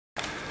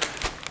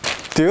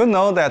Do you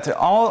know that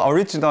all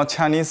original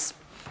Chinese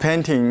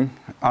painting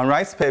on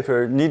rice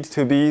paper need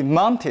to be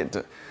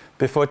mounted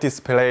before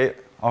display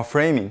or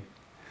framing?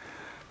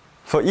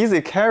 For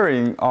easy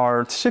carrying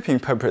or shipping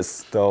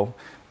purpose, though,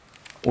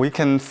 we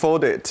can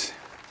fold it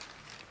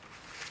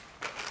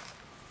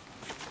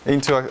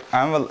into an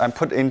envelope and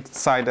put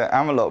inside the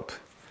envelope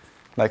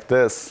like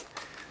this.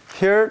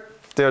 Here,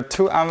 there are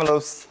two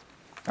envelopes,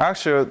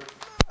 actually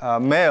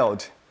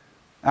mailed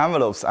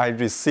envelopes I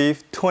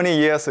received 20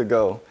 years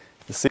ago.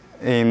 You see,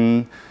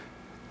 in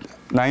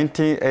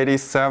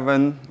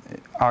 1987,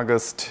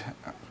 August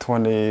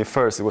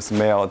 21st, it was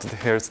mailed.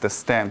 Here's the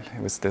stamp.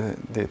 It was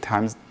the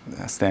time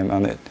stamp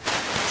on it.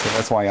 So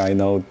that's why I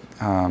know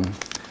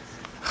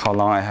how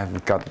long I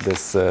have got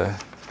this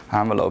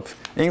envelope.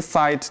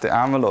 Inside the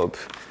envelope,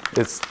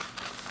 it's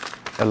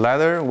a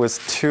letter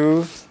with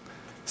two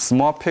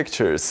small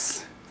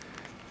pictures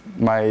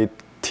my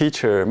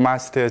teacher,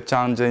 Master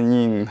Zhang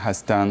Zhenying,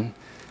 has done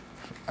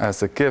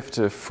as a gift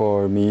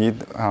for me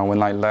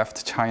when I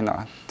left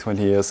China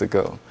 20 years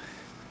ago.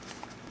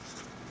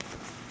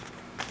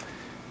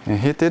 And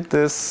he did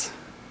this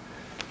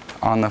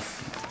on a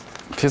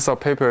piece of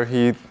paper.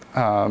 He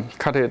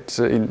cut it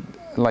in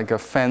like a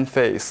fan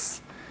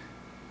face.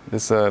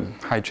 It's a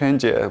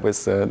hydrangea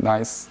with a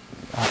nice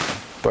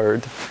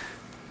bird.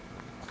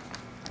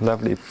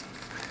 Lovely.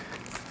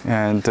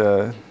 And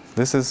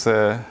this is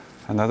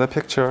another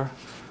picture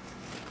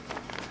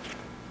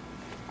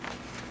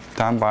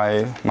done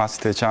by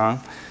Master Zhang,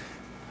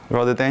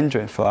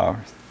 rhododendron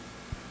flowers,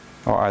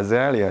 or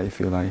azalea if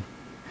you like,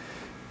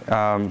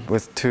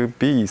 with two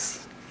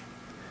bees.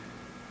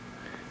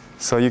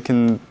 So you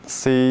can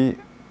see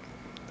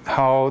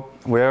how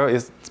well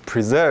it's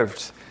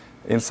preserved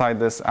inside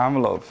this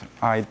envelope.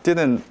 I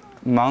didn't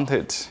mount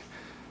it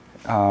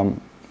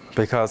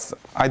because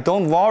I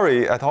don't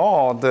worry at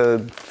all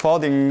the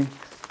folding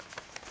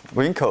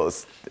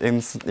wrinkles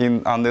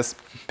on these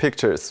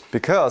pictures,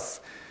 because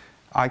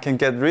I can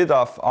get rid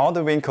of all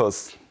the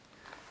wrinkles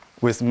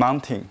with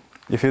mounting.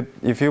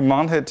 If you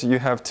mount it, you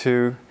have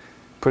to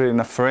put it in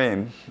a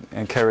frame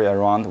and carry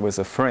around with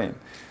a frame.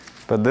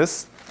 But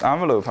this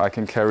envelope I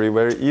can carry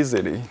very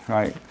easily,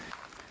 right?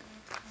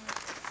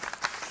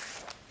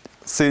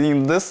 See,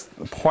 in this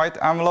white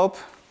envelope,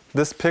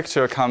 this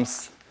picture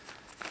comes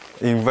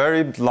in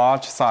very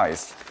large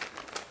size.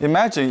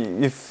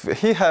 Imagine if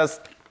he has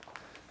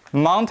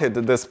mounted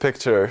this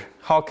picture,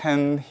 how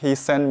can he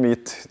send me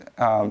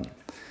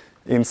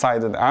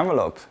inside the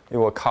envelope? It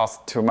will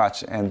cost too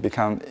much and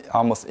become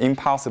almost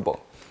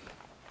impossible.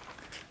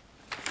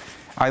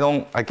 I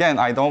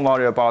don't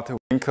worry about the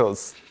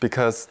wrinkles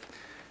because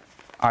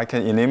I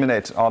can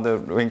eliminate all the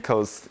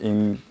wrinkles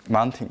in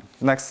mounting.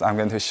 Next, I'm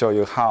going to show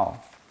you how.